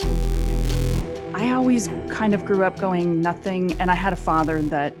I always kind of grew up going nothing, and I had a father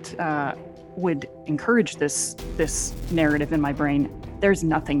that would encourage this narrative in my brain. There's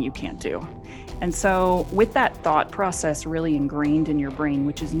nothing you can't do. And so with that thought process really ingrained in your brain,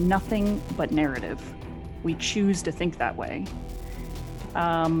 which is nothing but narrative, we choose to think that way.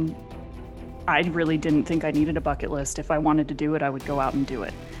 I really didn't think I needed a bucket list. If I wanted to do it, I would go out and do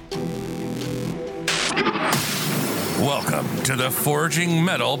it. Welcome to the Forging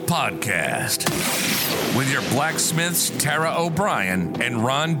Metal Podcast with your blacksmiths Tara O'Brien and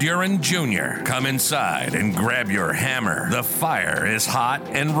Ron Duran Jr. Come inside and grab your hammer. The fire is hot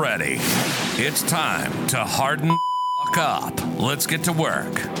and ready. It's time to harden the fuck up. Let's get to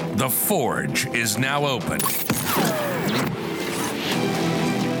work. The forge is now open.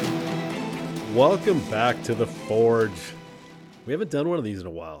 Welcome back to the Forge. We haven't done one of these in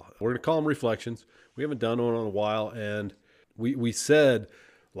a while. We're going to call them reflections. We haven't done one in a while, and we said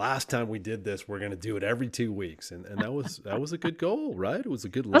last time we did this, we're going to do it every 2 weeks, and that was a good goal, right? It was a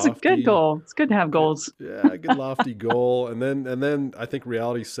good lofty. That's a good goal. It's good to have goals. Yeah, a good lofty goal, and then I think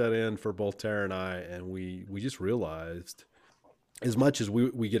reality set in for both Tara and I, and we just realized, as much as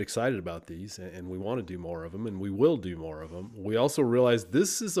we get excited about these and we want to do more of them, and we will do more of them, we also realize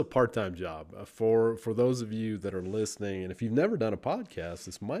this is a part-time job for those of you that are listening. And if you've never done a podcast,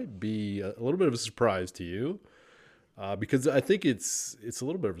 this might be a little bit of a surprise to you, because I think it's a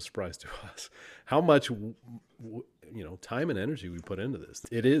little bit of a surprise to us how much time and energy we put into this.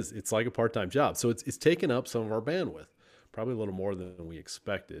 It's like a part-time job, so it's taken up some of our bandwidth, probably a little more than we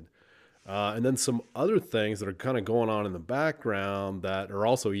expected. And then some other things that are kind of going on in the background that are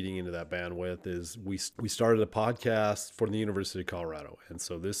also eating into that bandwidth is we started a podcast for the University of Colorado. And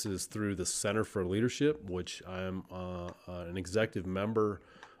so this is through the Center for Leadership, which I'm an executive member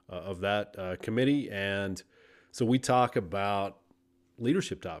of that committee. And so we talk about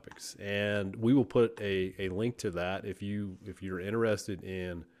leadership topics, and we will put a link to that if you're interested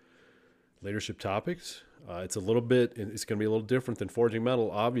in leadership topics. It's going to be a little different than Forging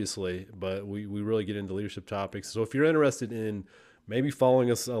Metal, obviously, but we really get into leadership topics. So if you're interested in maybe following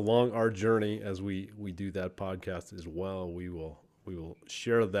us along our journey as we do that podcast as well, we will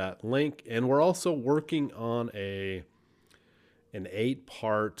share that link. And we're also working on an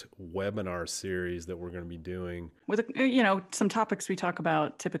 8-part webinar series that we're going to be doing With some topics we talk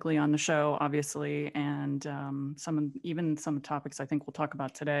about typically on the show, obviously, and some topics I think we'll talk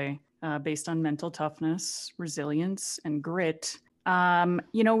about today, based on mental toughness, resilience, and grit.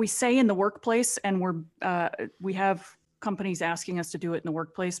 We say in the workplace, and we have companies asking us to do it in the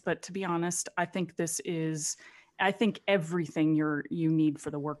workplace, but to be honest, I think everything you need for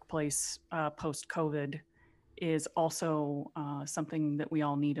the workplace post-COVID is also something that we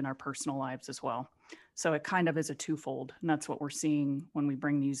all need in our personal lives as well. So it kind of is a twofold, and that's what we're seeing when we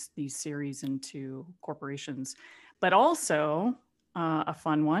bring these series into corporations. But also a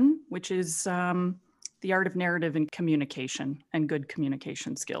fun one, which is the art of narrative and communication and good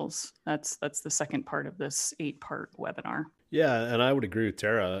communication skills. That's the second part of this 8-part webinar. Yeah, and I would agree with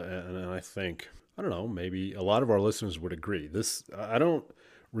Tara, and I think, I don't know, maybe a lot of our listeners would agree.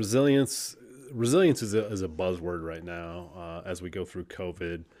 Resilience is a buzzword right now as we go through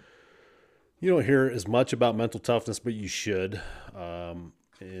COVID. You don't hear as much about mental toughness, but you should,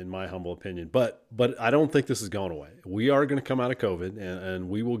 in my humble opinion. But I don't think this is going away. We are going to come out of COVID, and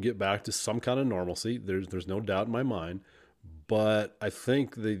we will get back to some kind of normalcy. There's no doubt in my mind. But I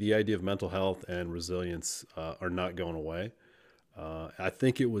think the idea of mental health and resilience are not going away. I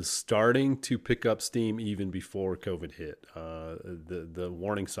think it was starting to pick up steam even before COVID hit. The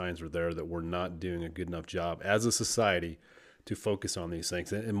warning signs were there that we're not doing a good enough job as a society to focus on these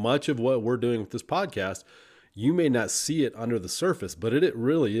things. And much of what we're doing with this podcast, you may not see it under the surface, but it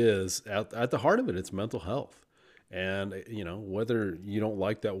really is at the heart of it. It's mental health. And, whether you don't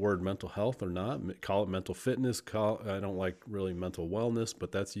like that word mental health or not, call it mental fitness. I don't like really mental wellness,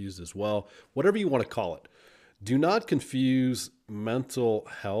 but that's used as well. Whatever you want to call it. Do not confuse mental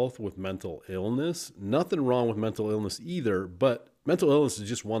health with mental illness. Nothing wrong with mental illness either, but mental illness is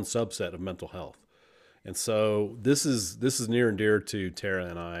just one subset of mental health. And so this is near and dear to Tara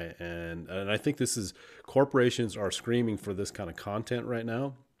and I, and I think corporations are screaming for this kind of content right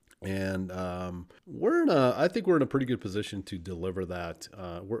now. And I think we're in a pretty good position to deliver that.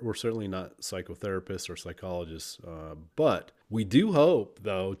 We're certainly not psychotherapists or psychologists, but we do hope,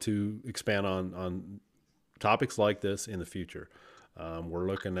 though, to expand on topics like this in the future. We're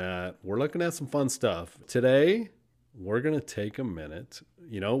looking at some fun stuff. Today, we're going to take a minute.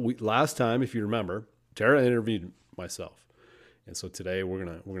 Last time, if you remember, Tara interviewed myself. And so today we're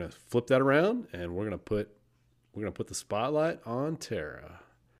going to flip that around, and we're going to put the spotlight on Tara.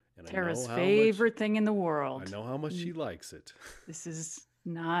 And Tara's I know how much favorite thing in the world. I know how much she likes it. This is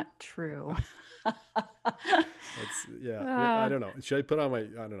not true. I don't know. Should I put on my,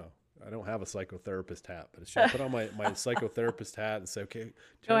 I don't know. I don't have a psychotherapist hat, but should I put on my psychotherapist hat and say, okay, Go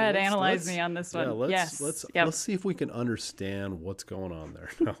Tara, ahead, analyze me on this one. let's Yep. see if we can understand what's going on there.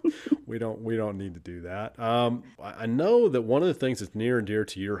 No, we don't need to do that. I know that one of the things that's near and dear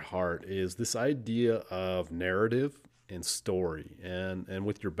to your heart is this idea of narrative and story, and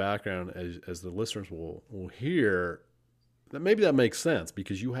with your background, as the listeners will hear, that maybe that makes sense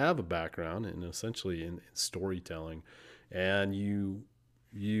because you have a background in essentially in storytelling, and you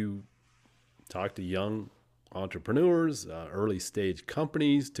talk to young entrepreneurs, early stage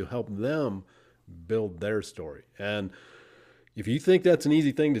companies to help them build their story. And if you think that's an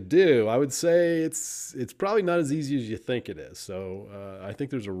easy thing to do, I would say it's probably not as easy as you think it is. So I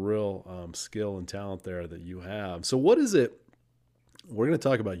think there's a real skill and talent there that you have. So what is it? We're going to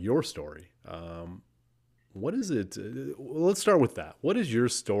talk about your story. What is it? Well, let's start with that. What is your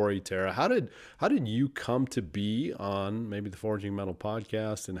story, Tara? How did you come to be on maybe the Forging Metal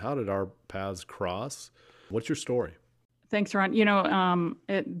podcast, and how did our paths cross? What's your story? Thanks, Ron.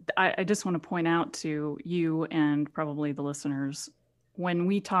 I just want to point out to you and probably the listeners, when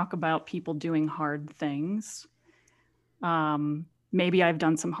we talk about people doing hard things, maybe I've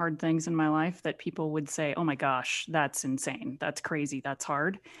done some hard things in my life that people would say, oh my gosh, that's insane. That's crazy. That's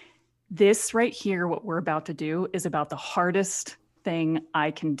hard. This right here, what we're about to do, is about the hardest thing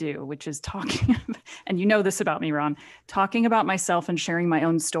I can do, which is talking, and you know this about me, Ron, talking about myself and sharing my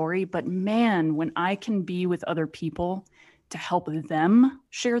own story. But man, when I can be with other people to help them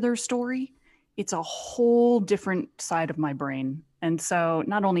share their story, it's a whole different side of my brain. And so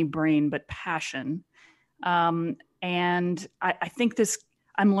not only brain, but passion. And I think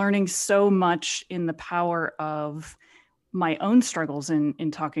I'm learning so much in the power of my own struggles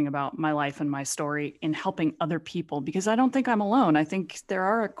in talking about my life and my story, in helping other people, because I don't think I'm alone. I think there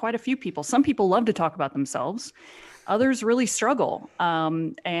are quite a few people. Some people love to talk about themselves. Others really struggle.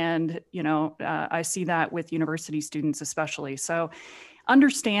 I see that with university students, especially. So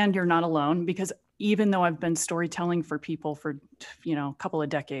understand you're not alone, because even though I've been storytelling for people for, a couple of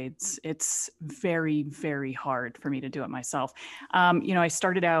decades, it's very, very hard for me to do it myself. I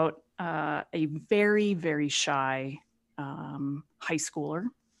started out a very, very shy high schooler,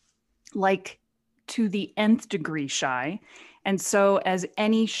 like to the nth degree shy. And so as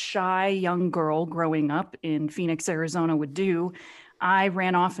any shy young girl growing up in Phoenix, Arizona would do, I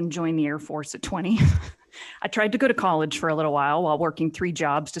ran off and joined the Air Force at 20. I tried to go to college for a little while working 3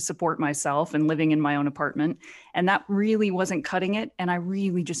 jobs to support myself and living in my own apartment. And that really wasn't cutting it. And I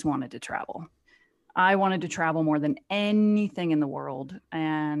really just wanted to travel. I wanted to travel more than anything in the world.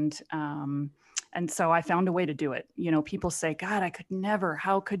 And so I found a way to do it. People say, God, I could never.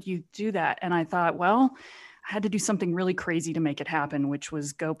 How could you do that? And I thought, well, I had to do something really crazy to make it happen, which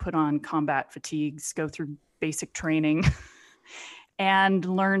was go put on combat fatigues, go through basic training, and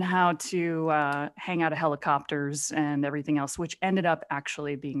learn how to hang out of helicopters and everything else, which ended up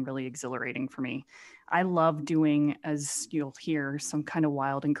actually being really exhilarating for me. I love doing, as you'll hear, some kind of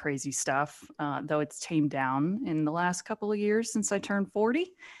wild and crazy stuff, though it's tamed down in the last couple of years since I turned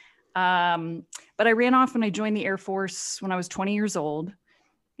 40. But I ran off and I joined the Air Force when I was 20 years old.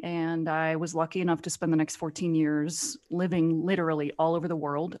 And I was lucky enough to spend the next 14 years living literally all over the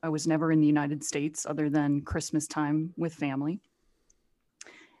world. I was never in the United States other than Christmas time with family.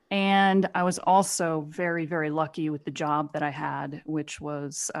 And I was also very, very lucky with the job that I had, which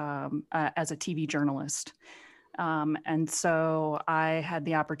was as a TV journalist. And so I had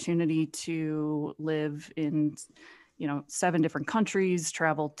the opportunity to live in 7 different countries,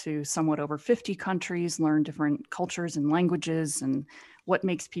 travel to somewhat over 50 countries, learn different cultures and languages and what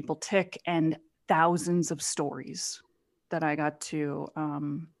makes people tick, and thousands of stories that I got to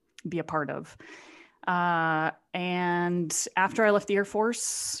be a part of. And after I left the Air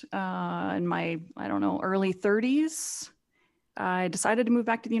Force in my, early 30s, I decided to move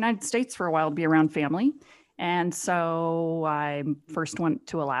back to the United States for a while to be around family. And so I first went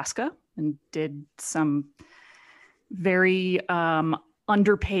to Alaska and did some very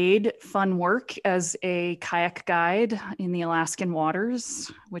underpaid fun work as a kayak guide in the Alaskan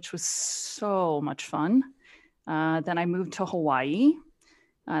waters, which was so much fun. Then I moved to Hawaii.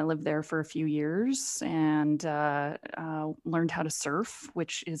 I lived there for a few years and learned how to surf,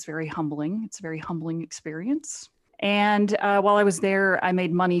 which is very humbling. It's a very humbling experience. And while I was there, I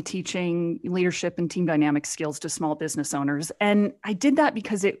made money teaching leadership and team dynamic skills to small business owners. And I did that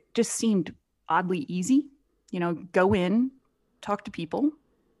because it just seemed oddly easy. Go in, talk to people,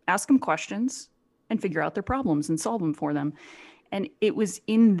 ask them questions, and figure out their problems and solve them for them. And it was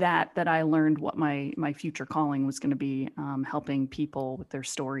in that I learned what my future calling was going to be, helping people with their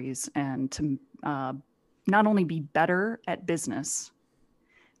stories and to not only be better at business,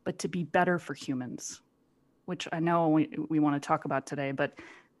 but to be better for humans, which I know we want to talk about today. But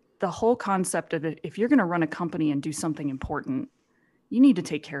the whole concept of it, if you're going to run a company and do something important, you need to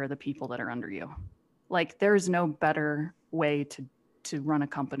take care of the people that are under you. Like, there's no better way to run a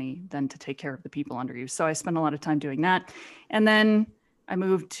company than to take care of the people under you. So I spent a lot of time doing that. And then I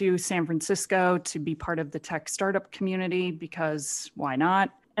moved to San Francisco to be part of the tech startup community, because why not?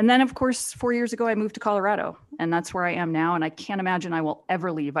 And then, of course, 4 years ago, I moved to Colorado, and that's where I am now. And I can't imagine I will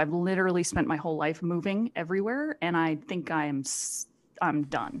ever leave. I've literally spent my whole life moving everywhere, and I think I'm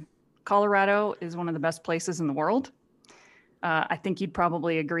done. Colorado is one of the best places in the world. I think you'd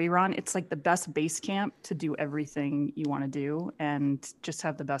probably agree, Ron. It's like the best base camp to do everything you want to do and just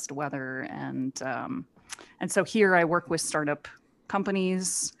have the best weather. And so here I work with startup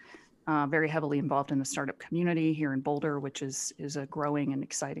companies, very heavily involved in the startup community here in Boulder, which is a growing and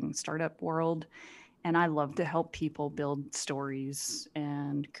exciting startup world. And I love to help people build stories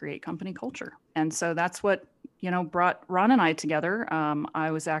and create company culture. And so that's what, brought Ron and I together.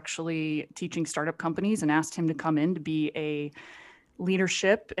 I was actually teaching startup companies and asked him to come in to be a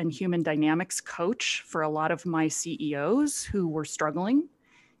leadership and human dynamics coach for a lot of my CEOs who were struggling.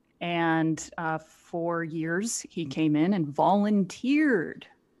 And for years, he came in and volunteered.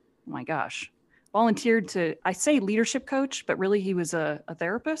 Oh my gosh. Volunteered to, I say leadership coach, but really he was a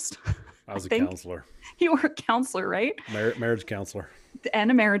therapist. I was a counselor. You were a counselor, right? Marriage counselor. And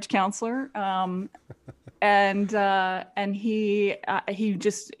a marriage counselor. And he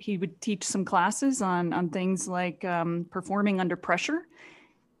would teach some classes on things like performing under pressure,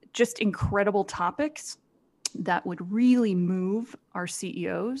 just incredible topics that would really move our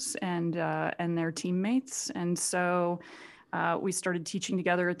CEOs and their teammates. And so we started teaching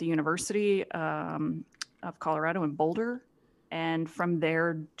together at the University of Colorado in Boulder. And from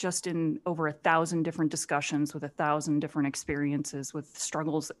there, just in over 1,000 different discussions with 1,000 different experiences with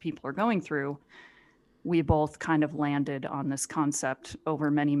struggles that people are going through, we both kind of landed on this concept over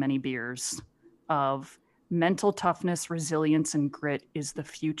many, many beers of mental toughness, resilience, and grit is the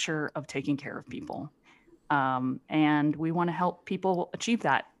future of taking care of people. And we want to help people achieve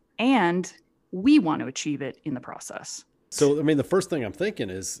that. And we want to achieve it in the process. So, I mean, the first thing I'm thinking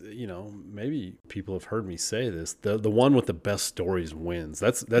is, maybe people have heard me say this, the one with the best stories wins.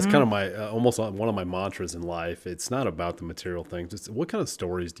 That's kind of my, almost one of my mantras in life. It's not about the material things. It's what kind of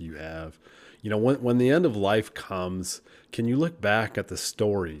stories do you have? When the end of life comes, can you look back at the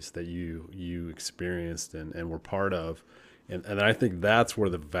stories that you experienced and were part of? And I think that's where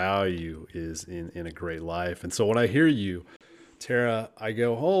the value is in a great life. And so when I hear you, Tara, I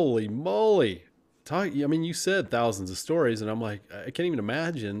go, holy moly. You said thousands of stories, and I'm like, I can't even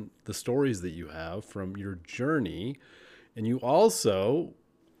imagine the stories that you have from your journey. And you also,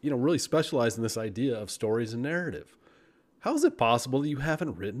 really specialize in this idea of stories and narrative. How is it possible that you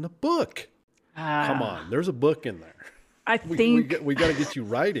haven't written a book? Come on, there's a book in there. I think we got to get you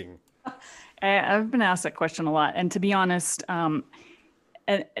writing. I've been asked that question a lot. And to be honest, and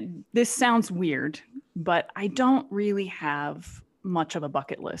this sounds weird, but I don't really have much of a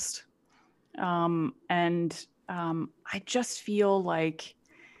bucket list. I just feel like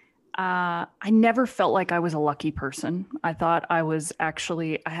I never felt like I was a lucky person. I thought I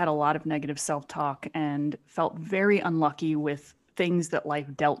had a lot of negative self-talk and felt very unlucky with things that life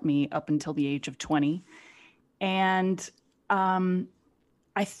dealt me up until the age of 20. And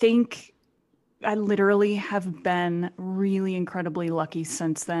I think I literally have been really incredibly lucky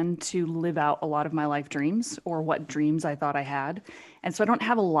since then to live out a lot of my life dreams, or what dreams I thought I had. And so I don't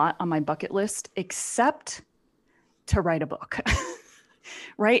have a lot on my bucket list except to write a book,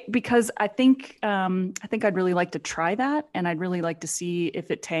 right? Because I think I'd really like to try that, and I'd really like to see if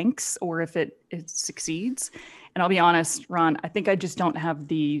it tanks or if it succeeds. And I'll be honest, Ron, I think I just don't have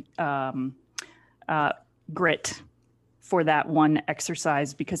the grit for that one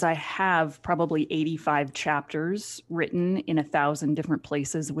exercise, because I have probably 85 chapters written in 1,000 different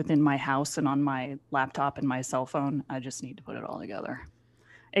places within my house and on my laptop and my cell phone. I just need to put it all together.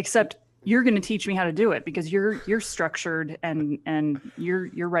 Except you're going to teach me how to do it, because you're structured and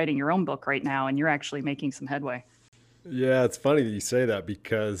you're writing your own book right now, and you're actually making some headway. Yeah, it's funny that you say that,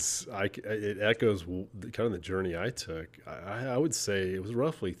 because it echoes kind of the journey I took. I would say it was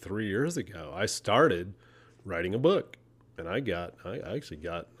roughly 3 years ago. I started writing a book. And I actually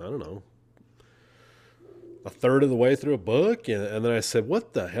got, I don't know, a third of the way through a book. And then I said,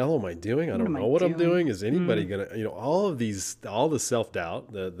 what the hell am I doing? I don't know what I'm doing. Is anybody going to, all the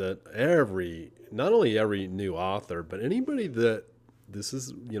self-doubt that every not only every new author, but anybody that this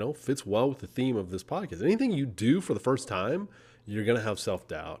is, fits well with the theme of this podcast. Anything you do for the first time, you're going to have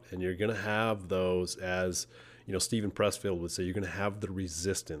self-doubt, and you're going to have those, as, Stephen Pressfield would say, you're going to have the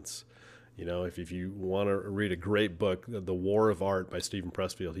resistance. If you want to read a great book, The War of Art by Stephen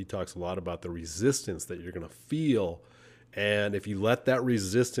Pressfield, he talks a lot about the resistance that you're going to feel. And if you let that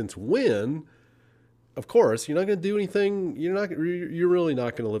resistance win, of course, you're not going to do anything. You're really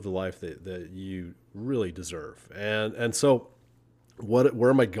not going to live the life that you really deserve. And so where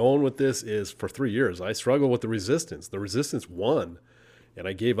am I going with this is, for 3 years, I struggled with the resistance. The resistance won, and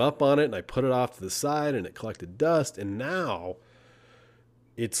I gave up on it, and I put it off to the side, and it collected dust. And now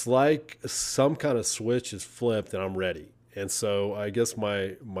it's like some kind of switch is flipped, and I'm ready. And so I guess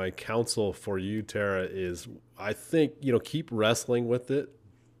my counsel for you, Tara, is, I think, keep wrestling with it,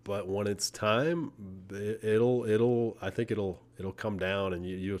 but when it's time, it'll come down, and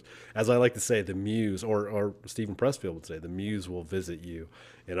you, as I like to say, the muse, or Stephen Pressfield would say, the muse will visit you,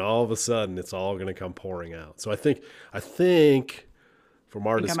 and all of a sudden it's all going to come pouring out. So I think from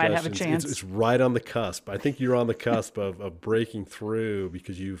our discussions, it's right on the cusp. I think you're on the cusp of breaking through,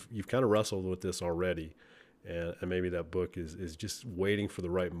 because you've kind of wrestled with this already. And maybe that book is just waiting for the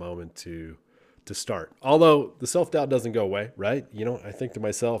right moment to start. Although the self-doubt doesn't go away, right? I think to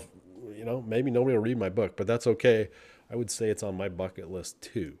myself, maybe nobody will read my book, but that's okay. I would say it's on my bucket list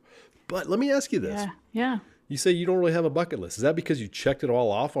too. But let me ask you this. Yeah. You say you don't really have a bucket list. Is that because you checked it all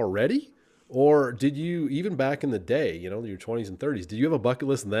off already? Or did you, even back in the day, your 20s and 30s, did you have a bucket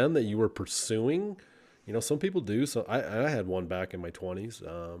list then that you were pursuing? Some people do. So I had one back in my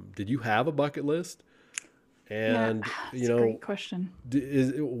 20s. Did you have a bucket list? And, that's a great question.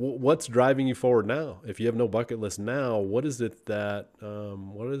 What's driving you forward now? If you have no bucket list now, what's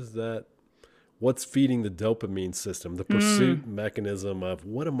feeding the dopamine system, the pursuit mechanism of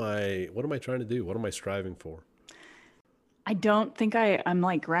what am I trying to do? What am I striving for? I don't think I'm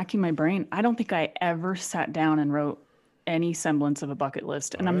like racking my brain. I don't think I ever sat down and wrote any semblance of a bucket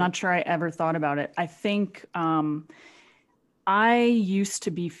list. And I'm not sure I ever thought about it. I think I used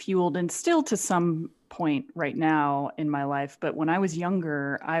to be fueled, and still to some point right now in my life, but when I was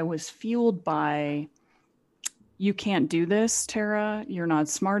younger, I was fueled by, you can't do this, Tara. You're not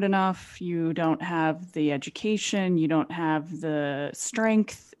smart enough. You don't have the education. You don't have the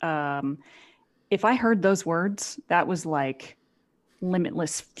strength. If I heard those words, that was like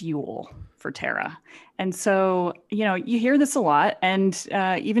limitless fuel for Tara. And so, you hear this a lot. And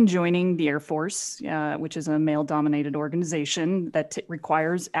even joining the Air Force, which is a male-dominated organization that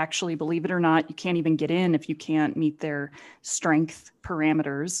requires, actually, believe it or not, you can't even get in if you can't meet their strength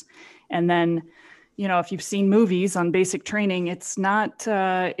parameters. And then, if you've seen movies on basic training, it's not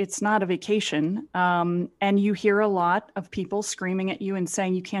a vacation. And you hear a lot of people screaming at you and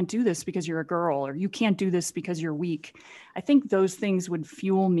saying, you can't do this because you're a girl, or you can't do this because you're weak. I think those things would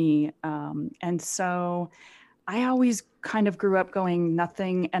fuel me. And so I always kind of grew up going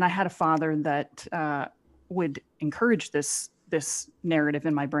nothing. And I had a father that would encourage this narrative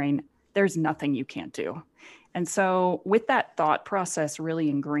in my brain. There's nothing you can't do. And so with that thought process really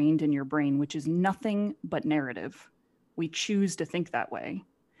ingrained in your brain, which is nothing but narrative, we choose to think that way.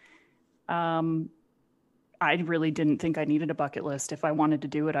 I really didn't think I needed a bucket list. If I wanted to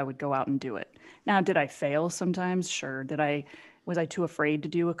do it, I would go out and do it. Now, did I fail sometimes? Sure. Was I too afraid to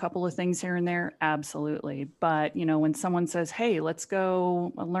do a couple of things here and there? Absolutely. But, when someone says, hey, let's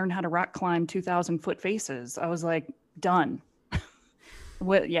go learn how to rock climb 2,000-foot faces, I was like, done.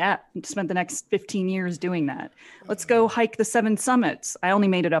 Well, yeah, spent the next 15 years doing that. Let's go hike the 7 summits. I only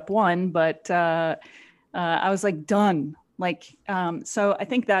made it up one, but I was like, done. So I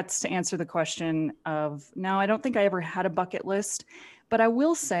think that's to answer the question of, now, I don't think I ever had a bucket list, but I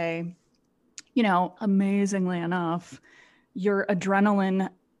will say, amazingly enough, your adrenaline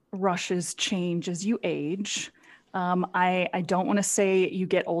rushes change as you age. I don't want to say you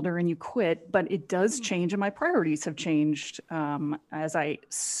get older and you quit, but it does change, and my priorities have changed as I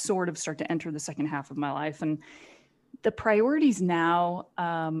sort of start to enter the second half of my life. And the priorities now,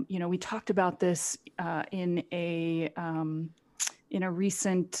 we talked about this in a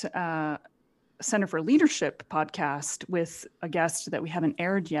recent Center for Leadership podcast with a guest that we haven't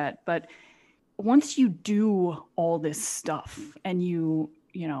aired yet. But once you do all this stuff and you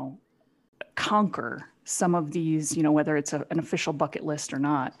conquer some of these, whether it's an official bucket list or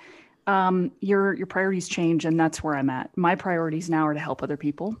not, your priorities change, and that's where I'm at. My priorities now are to help other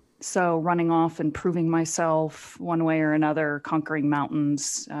people. So running off and proving myself one way or another, conquering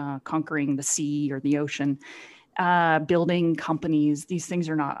mountains, conquering the sea or the ocean, building companies. These things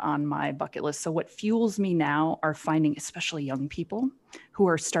are not on my bucket list. So what fuels me now are finding, especially young people who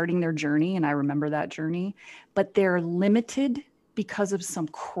are starting their journey. And I remember that journey, but they're limited because of some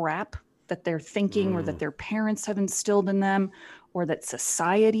crap that they're thinking or that their parents have instilled in them or that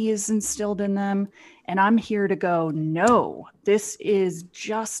society has instilled in them. And I'm here to go, no, this is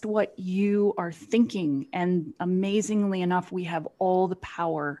just what you are thinking. And amazingly enough, we have all the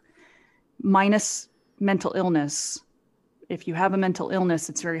power, minus mental illness. If you have a mental illness,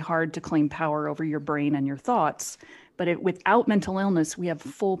 it's very hard to claim power over your brain and your thoughts. But without mental illness, we have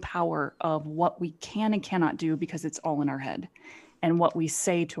full power of what we can and cannot do because it's all in our head and what we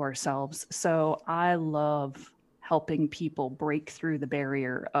say to ourselves. So I love helping people break through the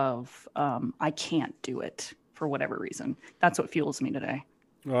barrier of I can't do it for whatever reason. That's what fuels me today.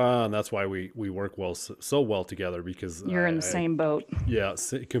 And that's why we work so well together, because You're in the same boat. Yeah,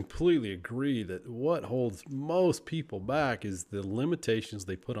 completely agree that what holds most people back is the limitations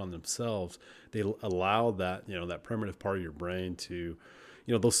they put on themselves. They allow that, that primitive part of your brain to,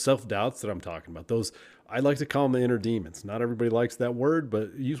 those self-doubts that I'm talking about, those, I like to call them the inner demons. Not everybody likes that word,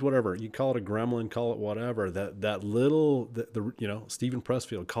 but use whatever. You call it a gremlin, call it whatever. That little, Stephen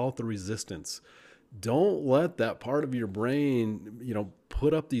Pressfield, call it the resistance. Don't let that part of your brain,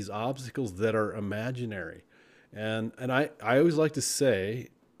 put up these obstacles that are imaginary. And I always like to say,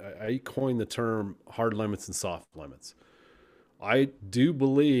 I coined the term hard limits and soft limits. I do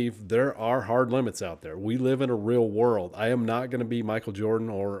believe there are hard limits out there. We live in a real world. I am not going to be Michael Jordan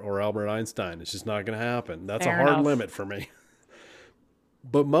or Albert Einstein. It's just not going to happen. That's Fair a hard enough. limit for me.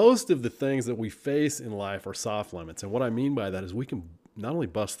 But most of the things that we face in life are soft limits. And what I mean by that is we can not only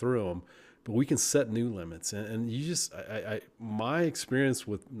bust through them, but we can set new limits. And you just, my experience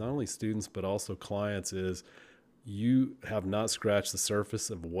with not only students, but also clients is you have not scratched the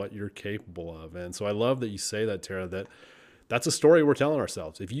surface of what you're capable of. And so I love that you say that, Tara, that's a story we're telling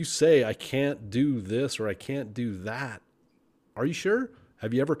ourselves. If you say, I can't do this or I can't do that, are you sure?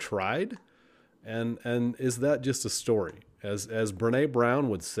 Have you ever tried? And is that just a story? As Brene Brown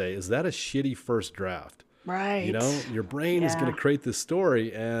would say, is that a shitty first draft? Right. Your brain is going to create this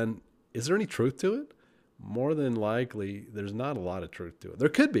story, and is there any truth to it? More than likely, there's not a lot of truth to it. There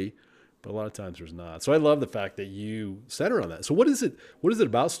could be, but a lot of times there's not. So I love the fact that you center on that. So what is it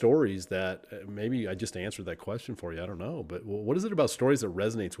about stories that, maybe I just answered that question for you, I don't know, but what is it about stories that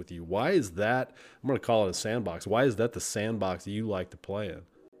resonates with you? Why is that, I'm going to call it a sandbox. Why is that the sandbox you like to play in?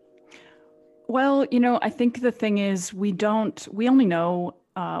 Well, I think the thing is we only know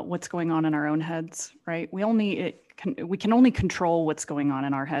what's going on in our own heads, right? We can only control what's going on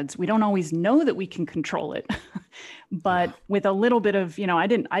in our heads. We don't always know that we can control it, but with a little bit of, I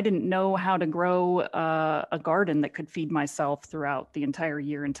didn't know how to grow a garden that could feed myself throughout the entire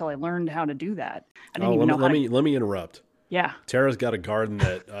year until I learned how to do that. I didn't even know let me interrupt. Yeah. Tara's got a garden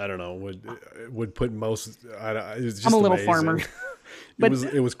that I don't know would put most. It's just I'm a little amazing. farmer.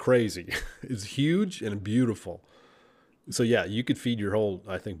 It was crazy. It's huge and beautiful. So yeah, you could feed your whole,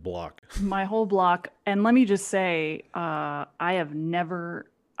 I think, block. My whole block. And let me just say, I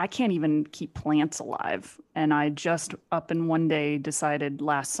can't even keep plants alive. And I just up in one day decided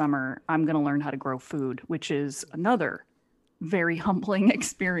last summer, I'm going to learn how to grow food, which is another very humbling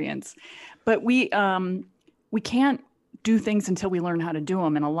experience. But we can't do things until we learn how to do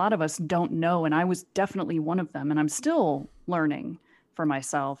them. And a lot of us don't know. And I was definitely one of them. And I'm still learning for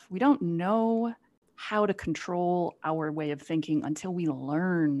myself. We don't know how to control our way of thinking until we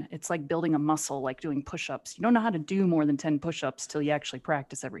learn. It's like building a muscle, like doing push-ups. You don't know how to do more than 10 push-ups till you actually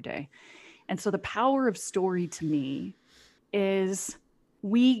practice every day. And so the power of story to me is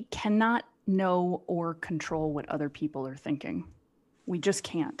we cannot know or control what other people are thinking. We just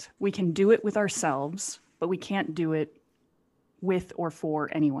can't. We can do it with ourselves, but we can't do it with or for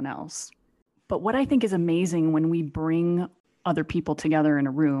anyone else. But what I think is amazing when we bring other people together in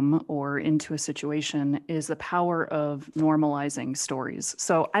a room or into a situation is the power of normalizing stories.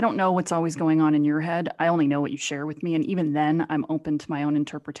 So I don't know what's always going on in your head. I only know what you share with me. And even then, I'm open to my own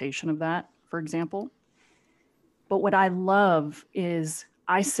interpretation of that, for example. But what I love is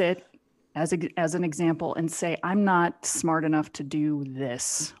I sit as an example and say, I'm not smart enough to do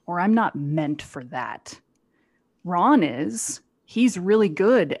this, or I'm not meant for that. Ron is. He's really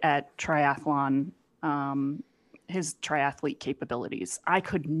good at triathlon, his triathlete capabilities. I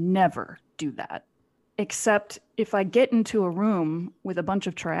could never do that, except if I get into a room with a bunch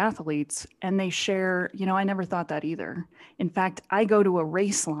of triathletes and they share, I never thought that either. In fact, I go to a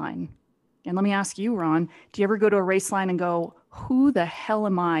race line, and let me ask you, Ron, do you ever go to a race line and go, who the hell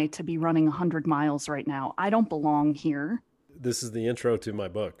am I to be running 100 miles right now? I don't belong here. this is the intro to my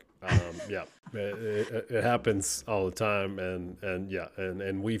book. Yeah, it happens all the time,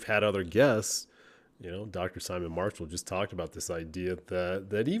 and we've had other guests. Dr. Simon Marshall just talked about this idea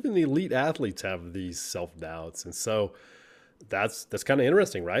that even the elite athletes have these self-doubts, and so that's kind of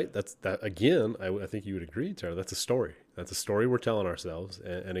interesting, right? That again. I think you would agree, Tara. That's a story. That's a story we're telling ourselves,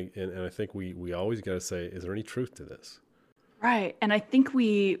 and I think we always got to say, is there any truth to this? Right. And I think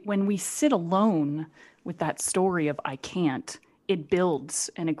when we sit alone with that story of I can't, it builds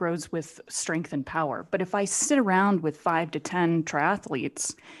and it grows with strength and power. But if I sit around with 5 to 10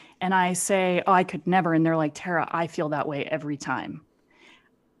 triathletes and I say, oh, I could never, and they're like, Tara, I feel that way every time,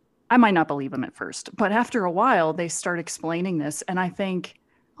 I might not believe them at first. But after a while, they start explaining this. And I think,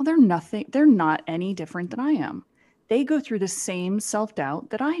 well, they're not any different than I am. They go through the same self-doubt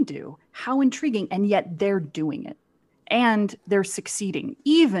that I do. How intriguing. And yet they're doing it. And they're succeeding,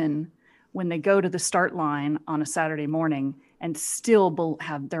 even when they go to the start line on a Saturday morning and still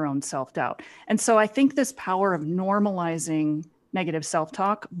have their own self-doubt. And so I think this power of normalizing negative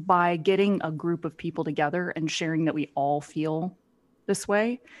self-talk by getting a group of people together and sharing that we all feel this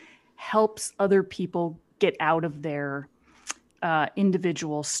way helps other people get out of their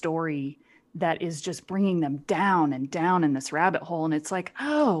individual story that is just bringing them down and down in this rabbit hole. And it's like,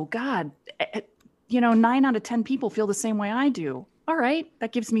 oh God, 9 out of 10 people feel the same way I do. All right,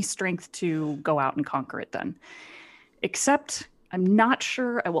 that gives me strength to go out and conquer it then. Except I'm not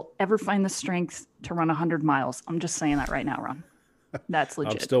sure I will ever find the strength to run 100 miles. I'm just saying that right now, Ron. That's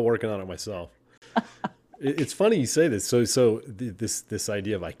legit. I'm still working on it myself. It's funny you say this. So this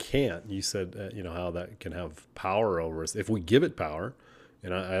idea of I can't, you said, how that can have power over us if we give it power.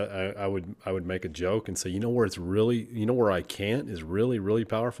 And I would make a joke and say, where I can't is really, really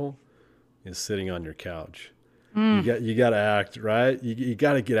powerful is sitting on your couch. You got to act, right? You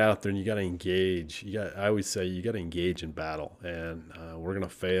got to get out there and you got to engage. I always say you got to engage in battle, and we're going to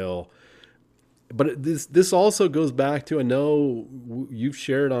fail. But this also goes back to, I know you've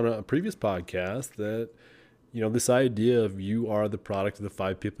shared on a previous podcast that, this idea of you are the product of the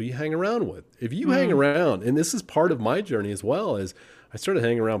 5 people you hang around with. If you hang around, and this is part of my journey as well, is I started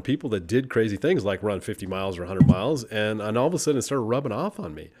hanging around people that did crazy things like run 50 miles or 100 miles, and all of a sudden it started rubbing off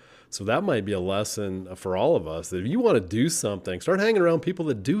on me. So that might be a lesson for all of us, that if you want to do something, start hanging around people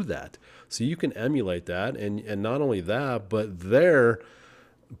that do that so you can emulate that. And not only that, but their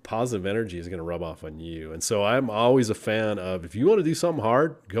positive energy is going to rub off on you. And so I'm always a fan of, if you want to do something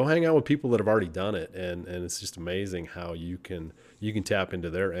hard, go hang out with people that have already done it. And it's just amazing how you can tap into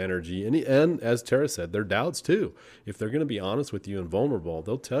their energy. And as Tara said, their doubts too. If they're going to be honest with you and vulnerable,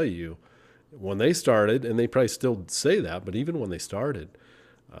 they'll tell you when they started, and they probably still say that, but even when they started,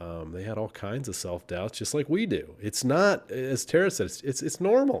 they had all kinds of self-doubts, just like we do. It's not, as Tara said, it's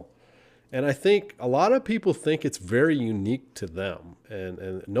normal. And I think a lot of people think it's very unique to them,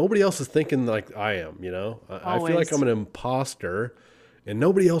 and nobody else is thinking like I am. I feel like I'm an imposter, and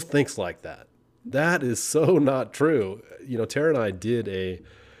nobody else thinks like that. That is so not true. Tara and I did a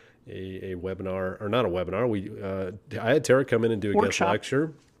webinar, or not a webinar. I had Tara come in and do a workshop. Guest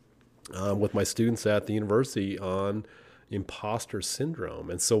lecture with my students at the university on imposter syndrome.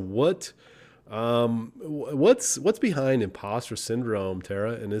 And so what's behind imposter syndrome,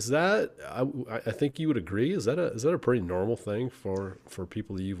 Tara? And is that, I think you would agree, is that a pretty normal thing for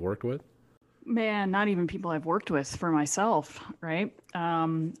people that you've worked with? Man, not even people I've worked with, for myself, right?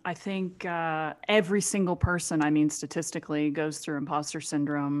 I think every single person, statistically, goes through imposter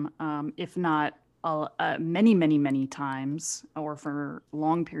syndrome, if not many, many, many times, or for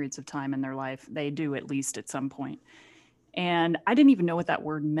long periods of time in their life, they do at least at some point. And I didn't even know what that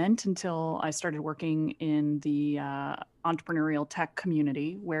word meant until I started working in the entrepreneurial tech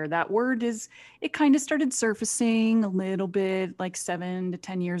community, where that word it kind of started surfacing a little bit like 7 to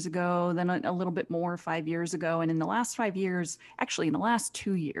 10 years ago, then a little bit more 5 years ago. And in the last 5 years, actually in the last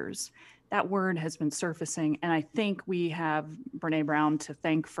 2 years, that word has been surfacing. And I think we have Brene Brown to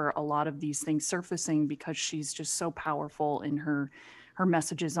thank for a lot of these things surfacing, because she's just so powerful in her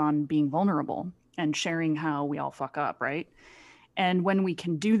messages on being vulnerable and sharing how we all fuck up, right? And when we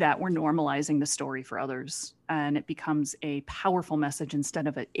can do that, we're normalizing the story for others, and it becomes a powerful message instead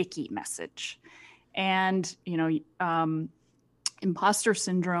of an icky message. And, imposter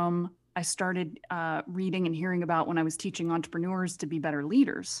syndrome, I started reading and hearing about when I was teaching entrepreneurs to be better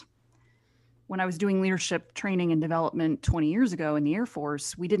leaders. When I was doing leadership training and development 20 years ago in the Air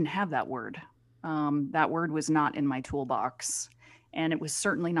Force, we didn't have that word. That word was not in my toolbox. And it was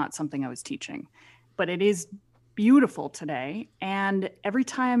certainly not something I was teaching, but it is beautiful today. And every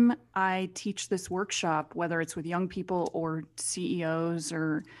time I teach this workshop, whether it's with young people or CEOs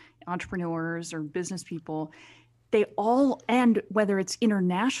or entrepreneurs or business people, they all, and whether it's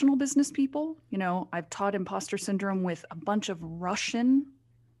international business people, I've taught imposter syndrome with a bunch of Russian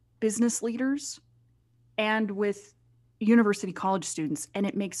business leaders and with university college students, and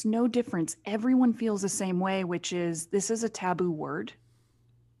it makes no difference. Everyone feels the same way, which is this is a taboo word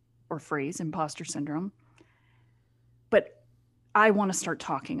or phrase, imposter syndrome. But I want to start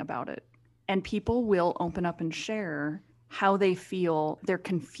talking about it, and people will open up and share how they feel. They're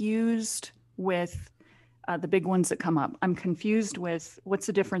confused with the big ones that come up. I'm confused with what's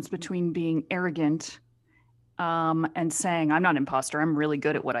the difference between being arrogant and saying, I'm not an imposter, I'm really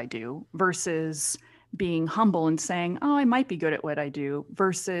good at what I do, versus being humble and saying, oh, I might be good at what I do,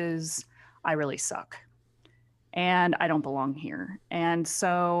 versus I really suck and I don't belong here. And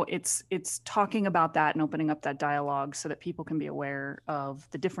so it's talking about that and opening up that dialogue so that people can be aware of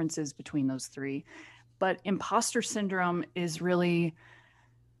the differences between those three. But imposter syndrome is really,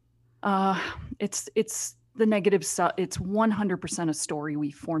 it's the negative stuff. It's 100% a story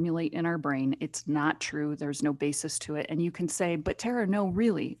we formulate in our brain. It's not true. There's no basis to it. And you can say, but Tara, no,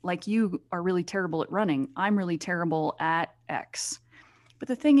 really, like you are really terrible at running. I'm really terrible at X. But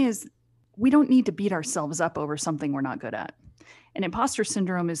the thing is, we don't need to beat ourselves up over something we're not good at. And imposter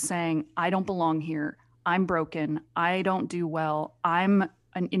syndrome is saying, I don't belong here. I'm broken. I don't do well. I'm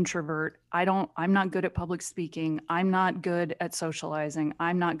an introvert. I'm not good at public speaking. I'm not good at socializing.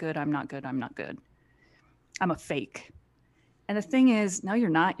 I'm not good. I'm a fake. And the thing is, no, you're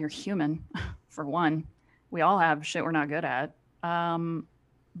not. You're human, for one. We all have shit we're not good at.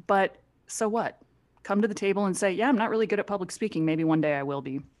 But so what? Come to the table and say, yeah, I'm not really good at public speaking. Maybe one day I will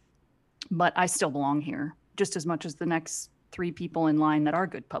be. But I still belong here just as much as the next 3 people in line that are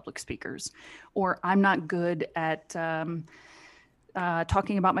good public speakers. Or I'm not good at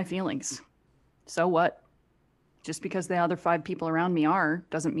talking about my feelings. So what? Just because the other 5 people around me are,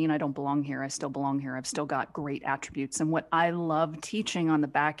 doesn't mean I don't belong here. I still belong here. I've still got great attributes. And what I love teaching on the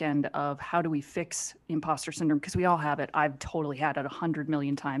back end of how do we fix imposter syndrome, because we all have it, I've totally had it 100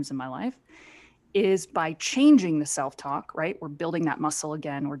 million times in my life, is by changing the self-talk, right? We're building that muscle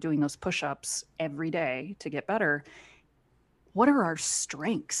again. We're doing those push-ups every day to get better. What are our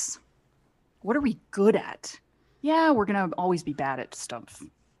strengths? What are we good at? Yeah, we're going to always be bad at stuff.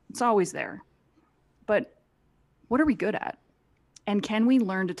 It's always there. But what are we good at? And can we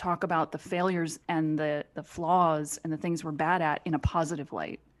learn to talk about the failures and the flaws and the things we're bad at in a positive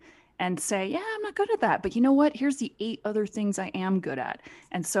light and say, yeah, I'm not good at that, but you know what? Here's the 8 other things I am good at.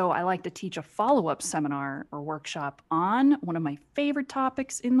 And so I like to teach a follow-up seminar or workshop on one of my favorite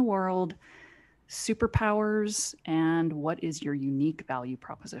topics in the world, superpowers and what is your unique value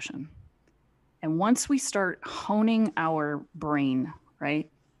proposition. And once we start honing our brain, right,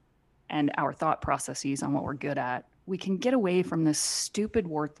 and our thought processes on what we're good at, we can get away from this stupid,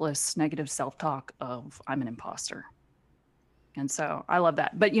 worthless, negative self-talk of I'm an imposter. And so I love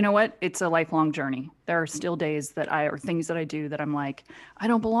that. But you know what? It's a lifelong journey. There are still days or things that I do that I'm like, I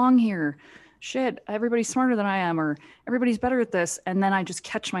don't belong here. Shit, everybody's smarter than I am, or everybody's better at this. And then I just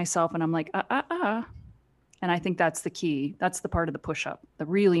catch myself and I'm like, And I think that's the key. That's the part of the push-up, the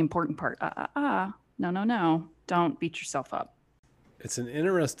really important part. No. Don't beat yourself up. It's an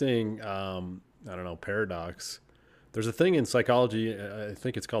interesting, paradox. There's a thing in psychology, I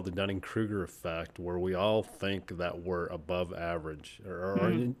think it's called the Dunning-Kruger effect, where we all think that we're above average,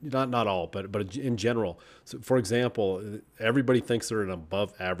 or not all, but in general. So, for example, everybody thinks they're an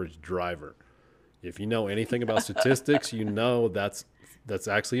above average driver. If you know anything about statistics, you know that's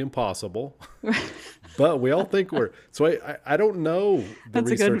actually impossible. But we all think we're. So I don't know the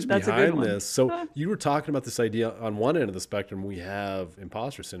research behind this. So you were talking about this idea on one end of the spectrum, we have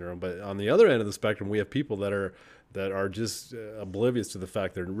imposter syndrome, but on the other end of the spectrum, we have people that are just oblivious to the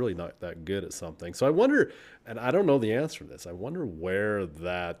fact they're really not that good at something. So I wonder, and I don't know the answer to this, I wonder where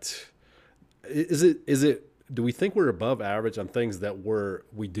that is. Do we think we're above average on things that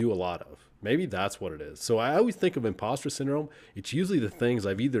we do a lot of? Maybe that's what it is. So I always think of imposter syndrome. It's usually the things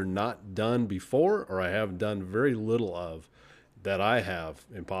I've either not done before or I have done very little of that I have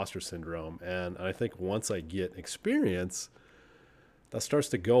imposter syndrome. And I think once I get experience, that starts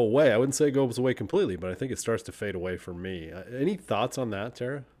to go away. I wouldn't say it goes away completely, but I think it starts to fade away for me. Any thoughts on that,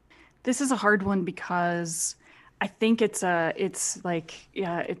 Tara? This is a hard one because I think it's a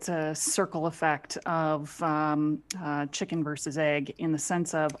circle effect of chicken versus egg, in the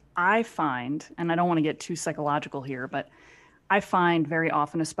sense of, I find, and I don't want to get too psychological here, but I find very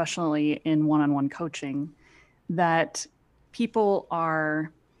often, especially in one-on-one coaching, that people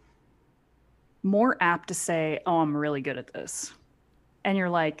are more apt to say, oh, I'm really good at this. And you're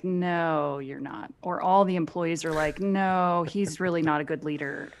like, no, you're not. Or all the employees are like, no, he's really not a good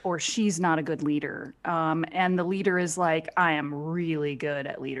leader, or she's not a good leader. And the leader is like, I am really good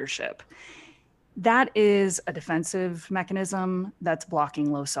at leadership. That is a defensive mechanism that's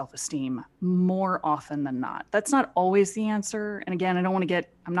blocking low self-esteem more often than not. That's not always the answer. And again,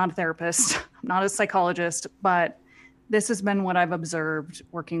 I'm not a therapist, I'm not a psychologist, but this has been what I've observed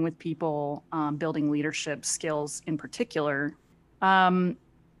working with people, building leadership skills in particular.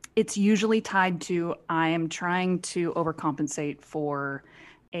 It's usually tied to I am trying to overcompensate for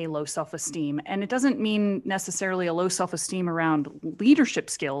a low self-esteem. And it doesn't mean necessarily a low self-esteem around leadership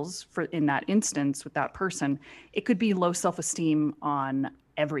skills for in that instance with that person. It could be low self-esteem on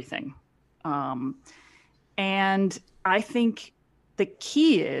everything. And I think the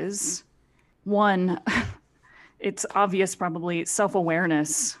key is one, it's obvious probably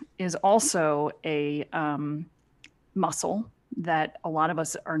self-awareness is also a muscle that a lot of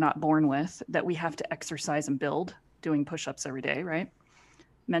us are not born with, that we have to exercise and build, doing push-ups every day, right?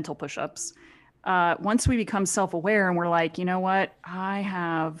 Mental push-ups. Once we become self-aware and we're like, you know what, I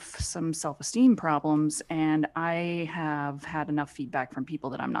have some self-esteem problems and I have had enough feedback from people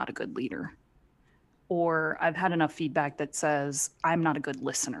that I'm not a good leader. Or I've had enough feedback that says I'm not a good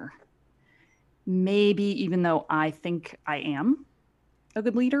listener. Maybe even though I think I am a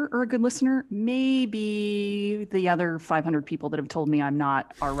good leader or a good listener, maybe the other 500 people that have told me I'm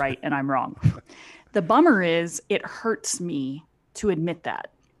not are right and I'm wrong. The bummer is it hurts me to admit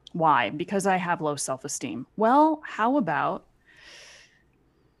that. Why? Because I have low self-esteem. Well, how about,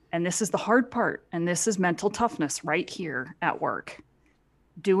 and this is the hard part, and this is mental toughness right here at work,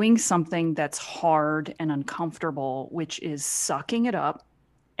 doing something that's hard and uncomfortable, which is sucking it up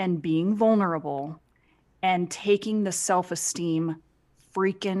and being vulnerable and taking the self-esteem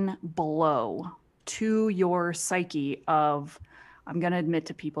freaking blow to your psyche of, I'm going to admit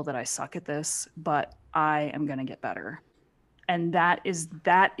to people that I suck at this, but I am going to get better. And that is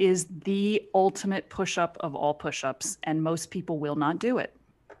the ultimate push-up of all push-ups. And most people will not do it.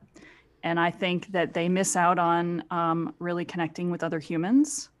 And I think that they miss out on really connecting with other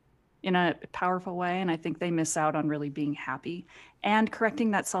humans in a powerful way. And I think they miss out on really being happy and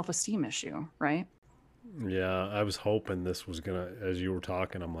correcting that self-esteem issue, right? Yeah, I was hoping this was gonna, as you were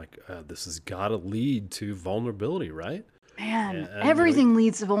talking, I'm like, this has got to lead to vulnerability, right? Man, everything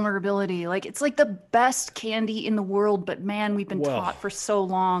leads to vulnerability. Like, it's like the best candy in the world, but man, we've been taught for so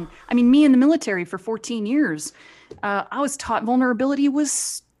long. I mean, me in the military for 14 years, I was taught vulnerability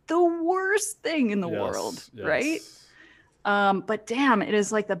was the worst thing in the world, right? But damn, it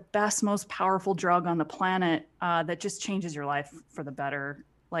is like the best, most powerful drug on the planet that just changes your life for the better.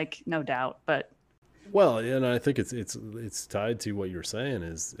 Like, no doubt, but. Well, and I think it's tied to what you're saying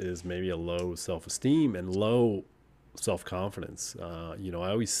is maybe a low self-esteem and low self-confidence. I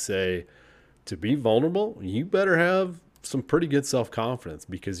always say to be vulnerable, you better have some pretty good self-confidence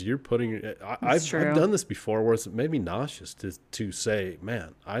because you're putting. I've done this before where it's maybe nauseous to say,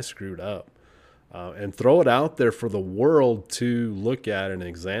 man, I screwed up, and throw it out there for the world to look at and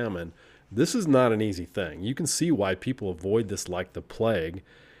examine. This is not an easy thing. You can see why people avoid this like the plague.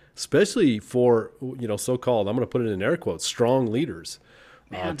 Especially for, so-called, I'm going to put it in air quotes, strong leaders,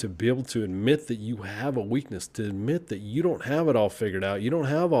 to be able to admit that you have a weakness, to admit that you don't have it all figured out, you don't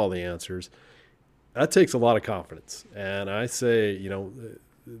have all the answers. That takes a lot of confidence. And I say,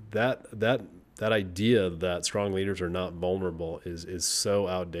 that idea that strong leaders are not vulnerable is so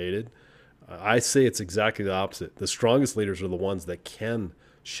outdated. I say it's exactly the opposite. The strongest leaders are the ones that can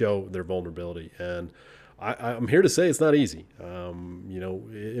show their vulnerability. And I'm here to say it's not easy.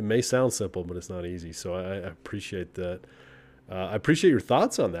 It may sound simple, but it's not easy. So I appreciate that. I appreciate your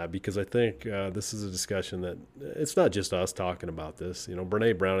thoughts on that because I think this is a discussion that it's not just us talking about this.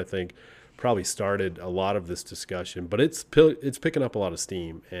 Brene Brown, I think, probably started a lot of this discussion, but it's picking up a lot of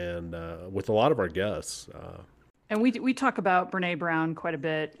steam and with a lot of our guests. And we talk about Brene Brown quite a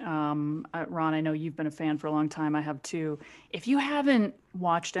bit. Ron, I know you've been a fan for a long time. I have too. If you haven't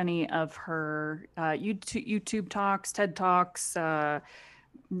watched any of her YouTube talks, TED Talks,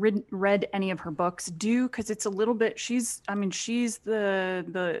 read any of her books, do, because it's a little bit. She's leading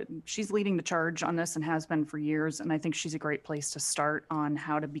the charge on this and has been for years. And I think she's a great place to start on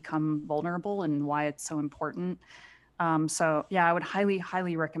how to become vulnerable and why it's so important. So yeah, I would highly,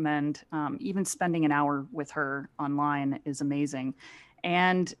 highly recommend, even spending an hour with her online is amazing.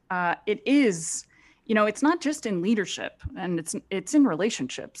 And it is, it's not just in leadership and it's in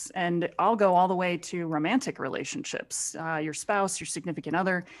relationships, and I'll go all the way to romantic relationships, your spouse, your significant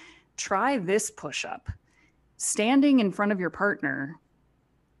other. Try this push-up, standing in front of your partner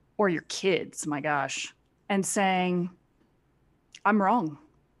or your kids, my gosh, and saying, I'm wrong.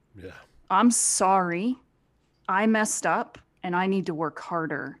 Yeah. I'm sorry. I messed up and I need to work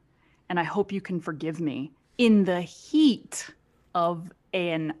harder. And I hope you can forgive me in the heat of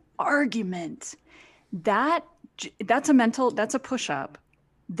an argument. That's a push-up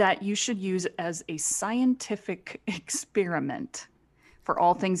that you should use as a scientific experiment for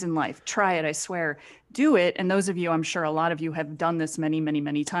all things in life. Try it, I swear. Do it. And those of you, I'm sure a lot of you have done this many, many,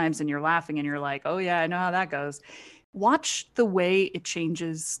 many times, and you're laughing and you're like, oh yeah, I know how that goes. Watch the way it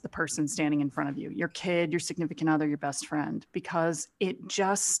changes the person standing in front of you, your kid, your significant other, your best friend, because it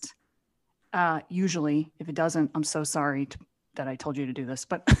just usually, if it doesn't, I'm so sorry that I told you to do this,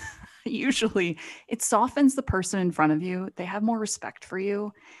 but usually it softens the person in front of you. They have more respect for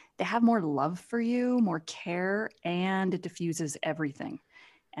you. They have more love for you, more care, and it diffuses everything.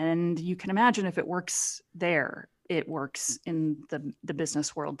 And you can imagine if it works there, it works in the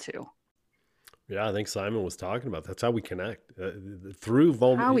business world too. Yeah, I think Simon was talking about that's how we connect through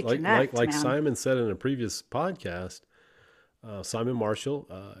vulnerability. Like Simon said in a previous podcast, Simon Marshall,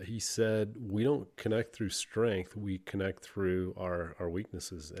 he said, we don't connect through strength. We connect through our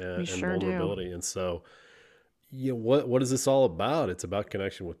weaknesses and vulnerability. Do. And so, what is this all about? It's about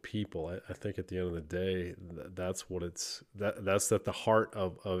connection with people. I think at the end of the day, that's what that's at the heart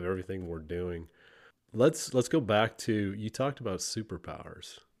of everything we're doing. Let's go back to, you talked about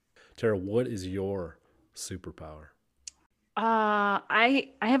superpowers. Tara, what is your superpower?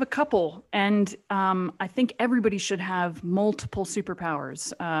 I have a couple, and I think everybody should have multiple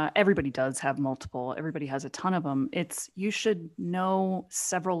superpowers. Everybody does have multiple. Everybody has a ton of them. You should know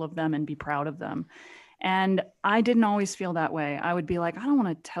several of them and be proud of them. And I didn't always feel that way. I would be like, I don't want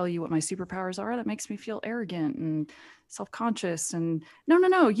to tell you what my superpowers are. That makes me feel arrogant and self-conscious. And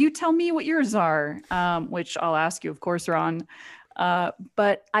no, you tell me what yours are, which I'll ask you, of course, Ron.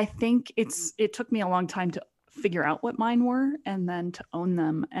 But I think it took me a long time to figure out what mine were and then to own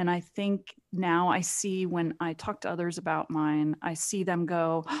them. And I think now I see, when I talk to others about mine, I see them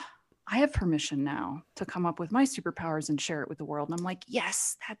go, I have permission now to come up with my superpowers and share it with the world. And I'm like,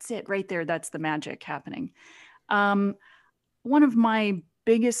 yes, that's it right there. That's the magic happening. One of my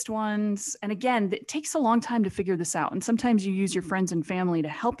biggest ones, and again, it takes a long time to figure this out. And sometimes you use your friends and family to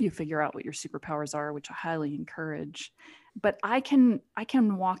help you figure out what your superpowers are, which I highly encourage. But I can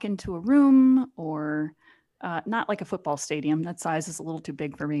walk into a room, or not like a football stadium. That size is a little too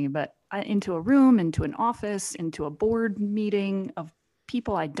big for me, but into a room, into an office, into a board meeting of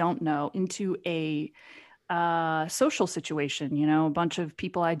people I don't know, into a social situation, a bunch of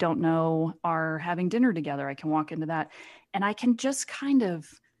people I don't know are having dinner together. I can walk into that and I can just kind of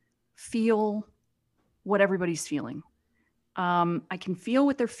feel what everybody's feeling. I can feel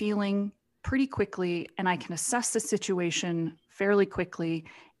what they're feeling pretty quickly, and I can assess the situation fairly quickly.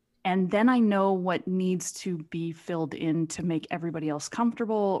 And then I know what needs to be filled in to make everybody else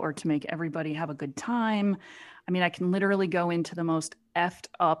comfortable or to make everybody have a good time. I mean, I can literally go into the most effed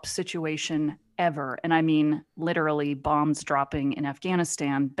up situation ever. And I mean, literally bombs dropping in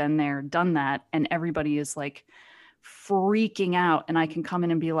Afghanistan, been there, done that. And everybody is like freaking out. And I can come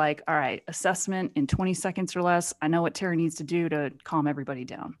in and be like, all right, assessment in 20 seconds or less. I know what Tara needs to do to calm everybody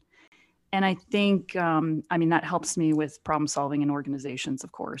down. And I think, that helps me with problem solving in organizations,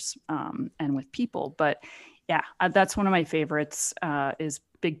 of course, and with people. But yeah, that's one of my favorites, is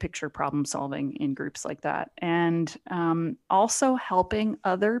big picture problem solving in groups like that. And also helping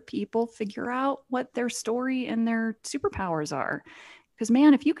other people figure out what their story and their superpowers are. Because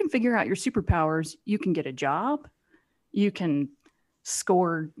man, if you can figure out your superpowers, you can get a job, you can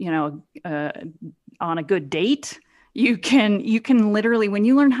score, on a good date. You can literally, when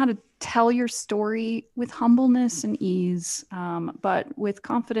you learn how to tell your story with humbleness and ease, but with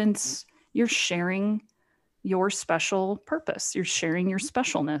confidence, you're sharing your special purpose. You're sharing your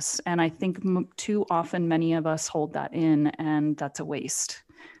specialness. And I think too often, many of us hold that in, and that's a waste.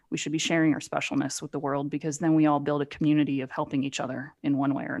 We should be sharing our specialness with the world, because then we all build a community of helping each other in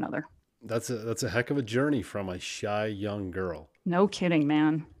one way or another. That's a heck of a journey from a shy young girl. No kidding,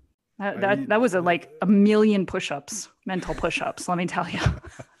 man. That was like a million push-ups, mental push-ups, let me tell you.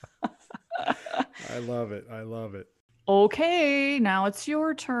 I love it. Okay, now it's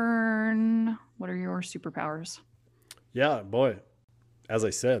your turn. What are your superpowers? Yeah, boy. As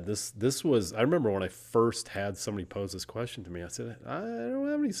I said, this was, I remember when I first had somebody pose this question to me, I said, I don't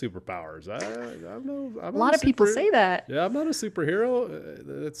have any superpowers. I'm a lot of people say that. Yeah, I'm not a superhero.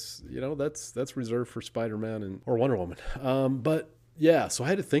 That's reserved for Spider-Man or Wonder Woman. But yeah, so I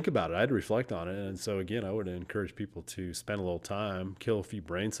had to think about it. I had to reflect on it. And so again, I would encourage people to spend a little time, kill a few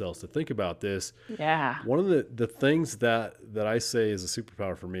brain cells to think about this. Yeah. One of the things that I say is a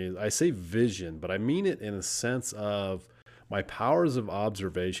superpower for me is, I say vision, but I mean it in a sense of, my powers of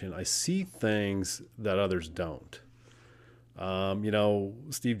observation, I see things that others don't.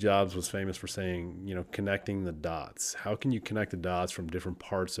 Steve Jobs was famous for saying, connecting the dots. How can you connect the dots from different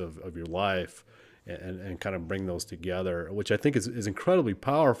parts of your life and kind of bring those together, which I think is incredibly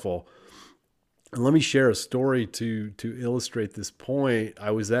powerful. And let me share a story to illustrate this point.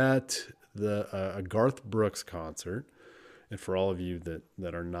 I was at a Garth Brooks concert. And for all of you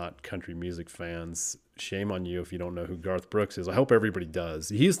that are not country music fans, shame on you if you don't know who Garth Brooks is. I hope everybody does.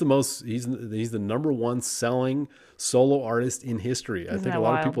 He's the number one selling solo artist in history. I think a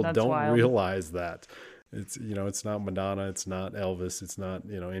lot of people don't realize that. It's not Madonna, it's not Elvis, it's not,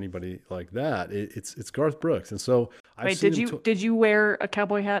 anybody like that. It's Garth Brooks. And so did you wear a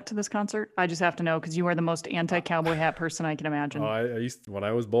cowboy hat to this concert? I just have to know, because you are the most anti-cowboy hat person I can imagine. When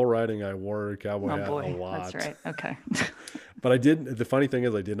I was bull riding, I wore a cowboy hat a lot. That's right. Okay. But the funny thing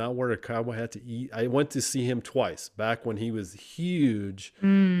is I did not wear a cowboy hat to eat. I went to see him twice back when he was huge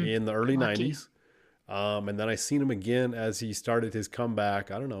in the early 90s. And then I seen him again as he started his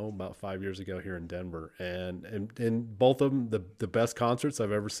comeback, I don't know, about 5 years ago here in Denver. And both of them, the best concerts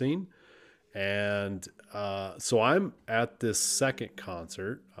I've ever seen. And so I'm at this second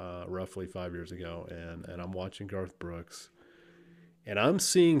concert roughly 5 years ago, and I'm watching Garth Brooks. And I'm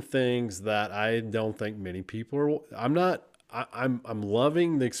seeing things that I don't think many people are. I'm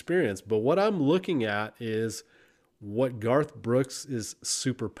loving the experience, but what I'm looking at is what Garth Brooks'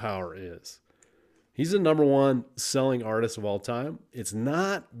 superpower is. He's the number one selling artist of all time. It's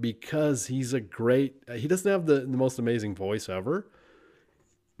not because he doesn't have the most amazing voice ever.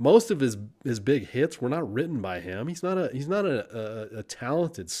 Most of his big hits were not written by him. He's not a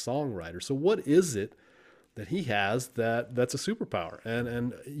talented songwriter. So what is it that he has that's a superpower?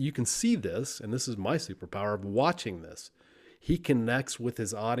 And you can see this, and this is my superpower of watching this. He connects with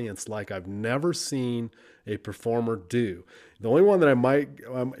his audience like I've never seen a performer do. The only one that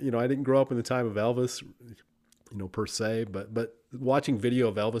I didn't grow up in the time of Elvis, per se, but watching video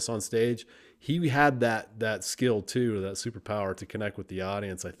of Elvis on stage, he had that skill too, that superpower to connect with the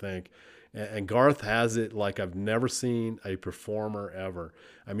audience, I think. And Garth has it like I've never seen a performer ever.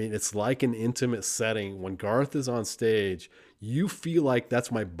 I mean, it's like an intimate setting. When Garth is on stage, you feel like that's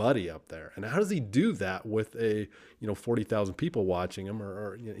my buddy up there. And how does he do that with 40,000 people watching him,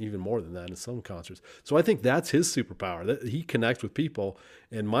 or even more than that in some concerts? So I think that's his superpower, that he connects with people.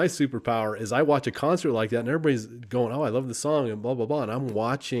 And my superpower is I watch a concert like that and everybody's going, oh, I love the song and blah, blah, blah. And I'm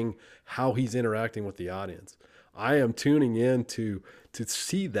watching how he's interacting with the audience. I am tuning in to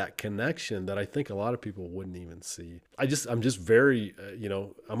see that connection that I think a lot of people wouldn't even see. I'm just very,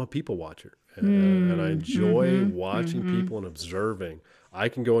 I'm a people watcher, and I enjoy watching people and observing. I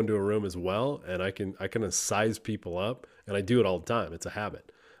can go into a room as well, and I can size people up, and I do it all the time. It's a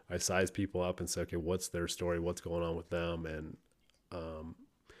habit. I size people up and say, okay, what's their story? What's going on with them? And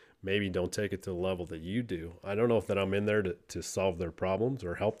maybe don't take it to the level that you do. I don't know if that I'm in there to solve their problems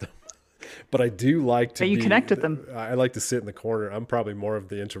or help them. But I do like to connect with them. I like to sit in the corner. I'm probably more of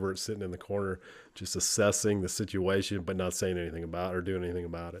the introvert sitting in the corner, just assessing the situation, but not saying anything about it or doing anything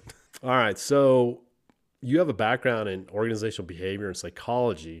about it. All right. So you have a background in organizational behavior and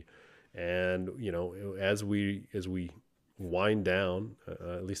psychology. And, as we wind down,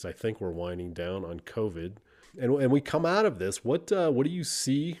 at least I think we're winding down on COVID, and we come out of this, what do you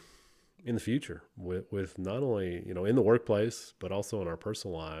see in the future with not only, in the workplace, but also in our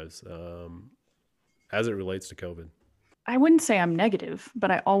personal lives as it relates to COVID? I wouldn't say I'm negative,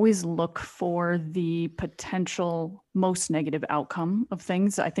 but I always look for the potential most negative outcome of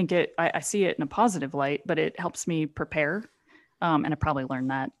things. I think I see it in a positive light, but it helps me prepare. And I probably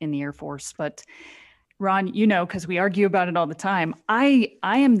learned that in the Air Force. But Ron, because we argue about it all the time, I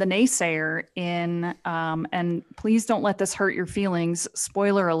am the naysayer in, and please don't let this hurt your feelings.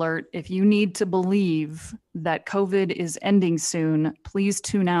 Spoiler alert, if you need to believe that COVID is ending soon, please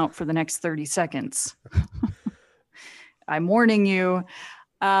tune out for the next 30 seconds. I'm warning you.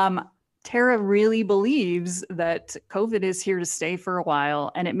 Tara really believes that COVID is here to stay for a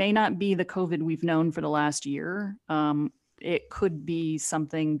while, and it may not be the COVID we've known for the last year. It could be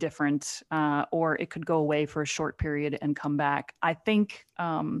something different, or it could go away for a short period and come back. I think,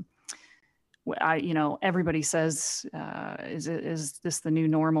 everybody says, is this the new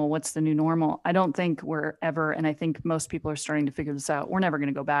normal? What's the new normal? I don't think we're ever, and I think most people are starting to figure this out. We're never going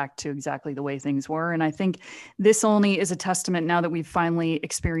to go back to exactly the way things were. And I think this only is a testament, now that we've finally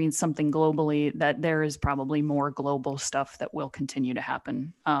experienced something globally, that there is probably more global stuff that will continue to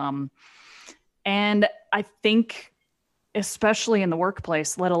happen. And I think, especially in the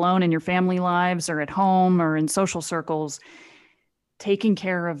workplace, let alone in your family lives or at home or in social circles, taking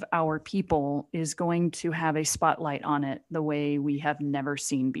care of our people is going to have a spotlight on it the way we have never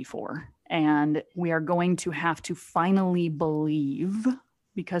seen before. And we are going to have to finally believe,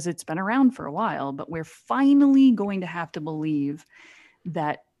 because it's been around for a while, but we're finally going to have to believe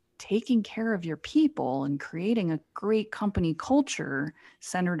that taking care of your people and creating a great company culture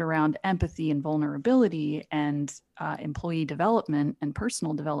centered around empathy and vulnerability and employee development and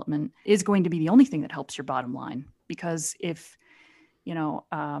personal development is going to be the only thing that helps your bottom line. Because if,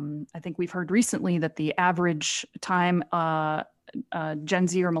 I think we've heard recently that the average time Gen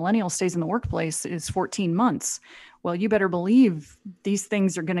Z or millennial stays in the workplace is 14 months. Well, you better believe these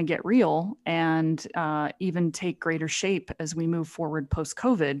things are going to get real and even take greater shape as we move forward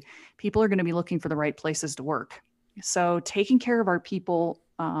post-COVID. People are going to be looking for the right places to work. So taking care of our people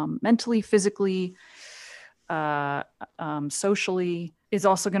mentally, physically, socially is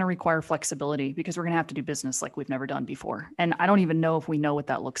also going to require flexibility, because we're going to have to do business like we've never done before. And I don't even know if we know what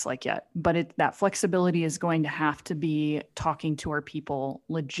that looks like yet, but that flexibility is going to have to be talking to our people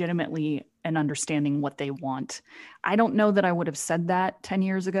legitimately and understanding what they want. I don't know that I would have said that 10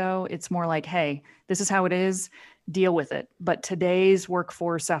 years ago. It's more like, hey, this is how it is, deal with it. But today's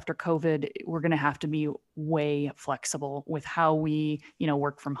workforce after COVID, we're going to have to be way flexible with how we,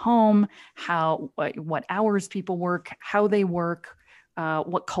 work from home, what hours people work, how they work,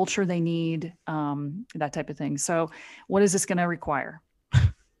 what culture they need, that type of thing. So what is this going to require?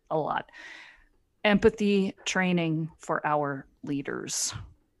 A lot. Empathy training for our leaders.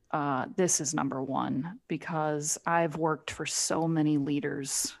 This is number one, because I've worked for so many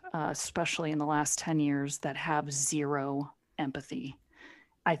leaders, especially in the last 10 years, that have zero empathy.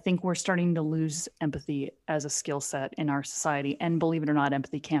 I think we're starting to lose empathy as a skill set in our society. And believe it or not,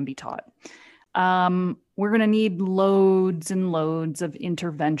 empathy can be taught. We're going to need loads and loads of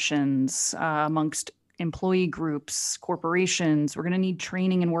interventions amongst employee groups, corporations. We're going to need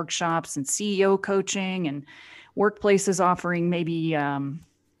training and workshops and CEO coaching, and workplaces offering maybe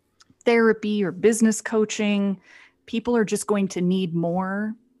therapy or business coaching. People are just going to need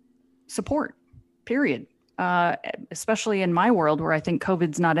more support, period. Especially in my world where I think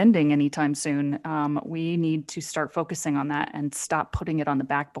COVID's not ending anytime soon. We need to start focusing on that and stop putting it on the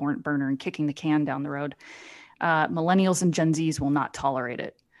back burner and kicking the can down the road. Millennials and Gen Zs will not tolerate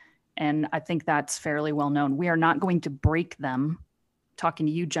it. And I think that's fairly well known. We are not going to break them. Talking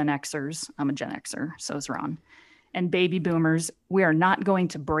to you Gen Xers, I'm a Gen Xer, so is Ron. And baby boomers, we are not going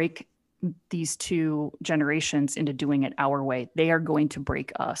to break these two generations into doing it our way. They are going to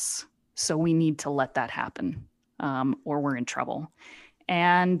break us. So we need to let that happen, or we're in trouble.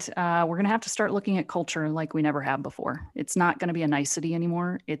 And we're going to have to start looking at culture like we never have before. It's not going to be a nicety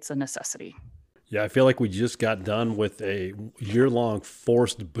anymore. It's a necessity. Yeah, I feel like we just got done with a year-long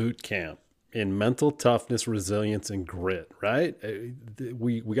forced boot camp in mental toughness, resilience, and grit, right?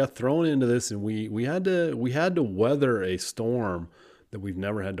 We got thrown into this, and we had to weather a storm that we've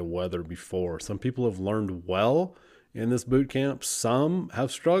never had to weather before. Some people have learned well in this boot camp. Some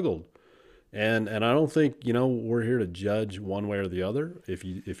have struggled. And I don't think, we're here to judge one way or the other. If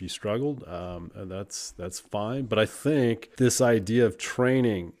you struggled, that's fine. But I think this idea of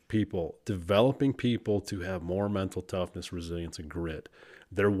training people, developing people to have more mental toughness, resilience, and grit,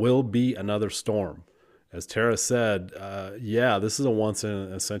 there will be another storm. As Tara said, this is a once in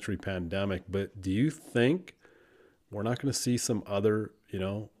a century pandemic, but do you think we're not going to see some other,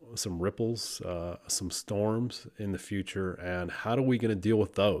 some ripples, some storms in the future? And how are we going to deal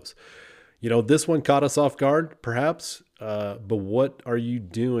with those? This one caught us off guard, perhaps, but what are you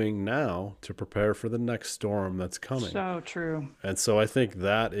doing now to prepare for the next storm that's coming? So true. And so I think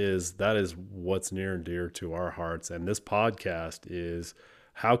that is what's near and dear to our hearts. And this podcast is,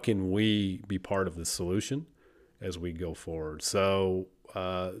 how can we be part of the solution as we go forward? So,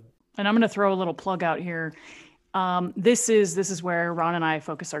 and I'm going to throw a little plug out here. This is where Ron and I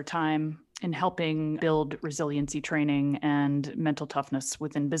focus our time in helping build resiliency training and mental toughness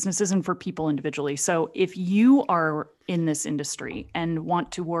within businesses and for people individually. So if you are in this industry and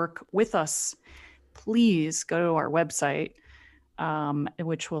want to work with us, please go to our website,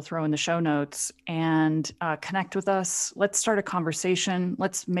 which we'll throw in the show notes, and connect with us. Let's start a conversation.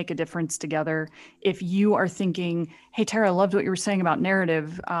 Let's make a difference together. If you are thinking, hey, Tara, I loved what you were saying about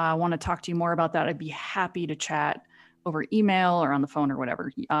narrative. I want to talk to you more about that. I'd be happy to chat over email or on the phone or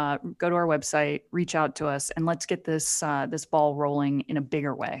whatever. Go to our website, reach out to us, and let's get this ball rolling in a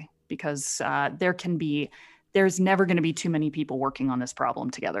bigger way, because there's never going to be too many people working on this problem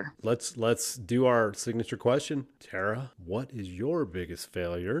together. Let's do our signature question. Tara, what is your biggest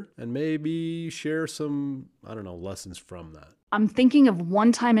failure? And maybe share some, lessons from that. I'm thinking of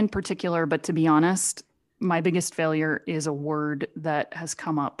one time in particular, but to be honest, my biggest failure is a word that has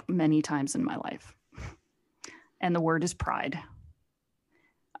come up many times in my life. And the word is pride.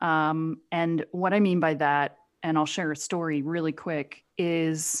 And what I mean by that, and I'll share a story really quick,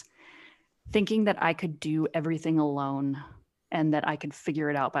 is thinking that I could do everything alone and that I could figure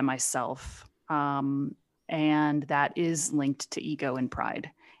it out by myself. And that is linked to ego and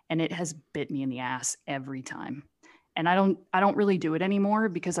pride. And it has bit me in the ass every time. And I don't really do it anymore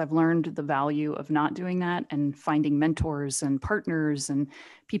because I've learned the value of not doing that and finding mentors and partners and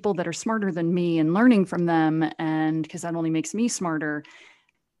people that are smarter than me and learning from them. And because that only makes me smarter.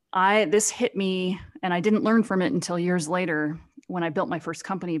 This hit me, and I didn't learn from it until years later when I built my first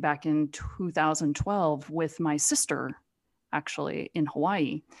company back in 2012 with my sister, actually in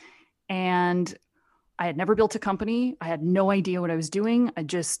Hawaii. And I had never built a company. I had no idea what I was doing. I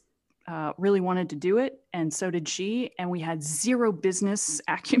just really wanted to do it. And so did she. And we had zero business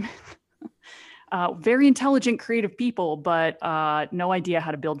acumen. Very intelligent, creative people, but no idea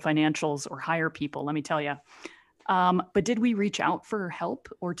how to build financials or hire people, let me tell you. But did we reach out for help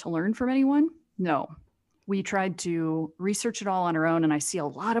or to learn from anyone? No. We tried to research it all on our own. And I see a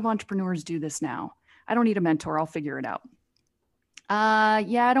lot of entrepreneurs do this now. I don't need a mentor. I'll figure it out.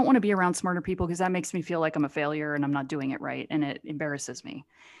 I don't want to be around smarter people because that makes me feel like I'm a failure and I'm not doing it right. And it embarrasses me.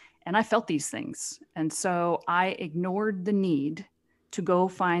 And I felt these things. And so I ignored the need to go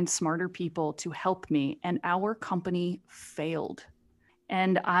find smarter people to help me. And our company failed.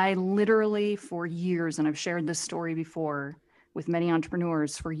 And I literally, for years, and I've shared this story before with many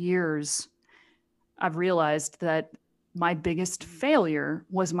entrepreneurs, for years, I've realized that my biggest failure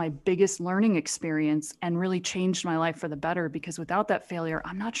was my biggest learning experience and really changed my life for the better, because without that failure,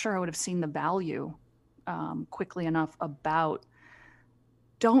 I'm not sure I would have seen the value quickly enough about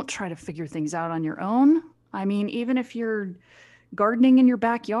don't try to figure things out on your own. I mean, even if you're gardening in your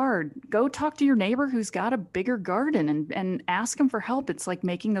backyard, go talk to your neighbor who's got a bigger garden and ask them for help. It's like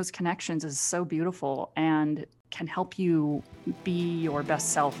making those connections is so beautiful and can help you be your best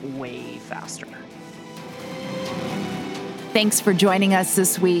self way faster. Thanks for joining us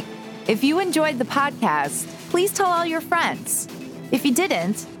this week. If you enjoyed the podcast, please tell all your friends. If you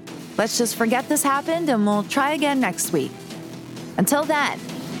didn't, let's just forget this happened and we'll try again next week. Until then,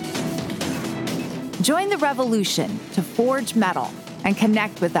 join the revolution to forge metal and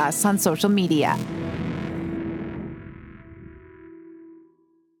connect with us on social media.